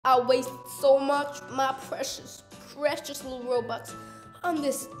I wasted so much my precious little Robux on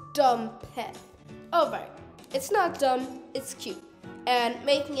this dumb pet. Alright, it's not dumb, it's cute. And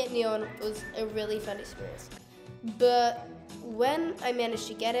making it neon was a really fun experience. But when I managed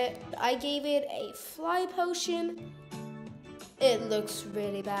to get it, I gave it a fly potion. It looks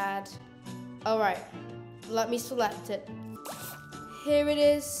really bad. Alright, let me select it. Here it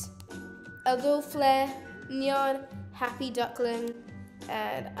is, a little flare, neon, happy duckling.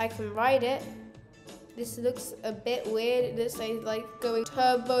 And I can ride it. This looks a bit weird. It looks like going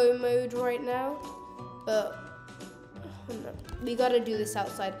turbo mode right now. But oh no, we gotta do this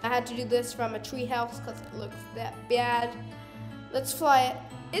outside. I had to do this from a treehouse because it looks that bad. Let's fly it.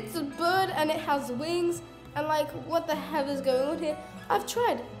 It's a bird and it has wings. And like, what the hell is going on here? I've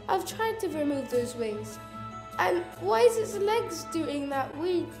tried to remove those wings. And why is its legs doing that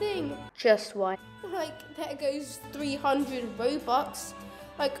weird thing? Just why? Like, there goes 300 Robux.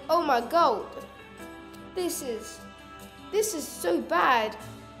 Like, oh my god. This is so bad.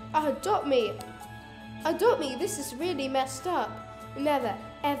 Adopt me. This is really messed up. Never,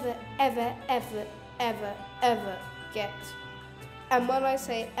 ever, ever, ever, ever, ever get. And when I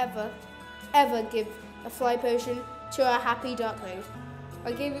say ever, ever give a fly potion to a happy duckling.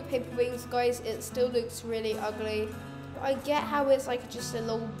 I gave it paper wings, guys. It still looks really ugly. I get how it's like just a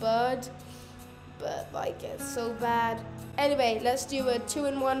little bird, but like it's so bad. Anyway, let's do a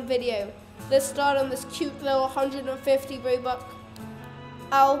 2-in-1 video. Let's start on this cute little 150 Robux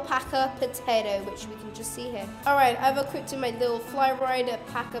alpaca potato, which we can just see here. Alright, I've equipped my little fly rider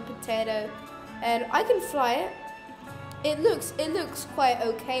alpaca potato, and I can fly it. It looks quite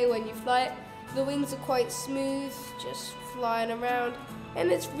okay when you fly it. The wings are quite smooth, just flying around, and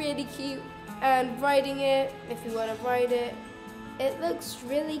it's really cute. And riding it, if you want to ride it, it looks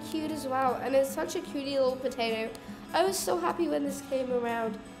really cute as well, and it's such a cutie little potato. I was so happy when this came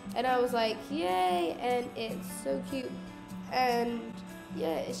around, and I was like, yay, and it's so cute. And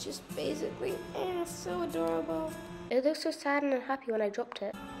yeah, it's just basically so adorable. It looks so sad and unhappy when I dropped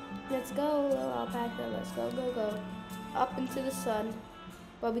it. Let's go, little alpaca, let's go, go, go. Up into the sun,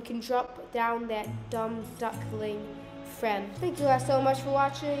 where we can drop down that dumb duckling friend. Thank you guys so much for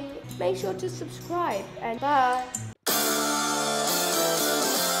watching. Make sure to subscribe, and bye.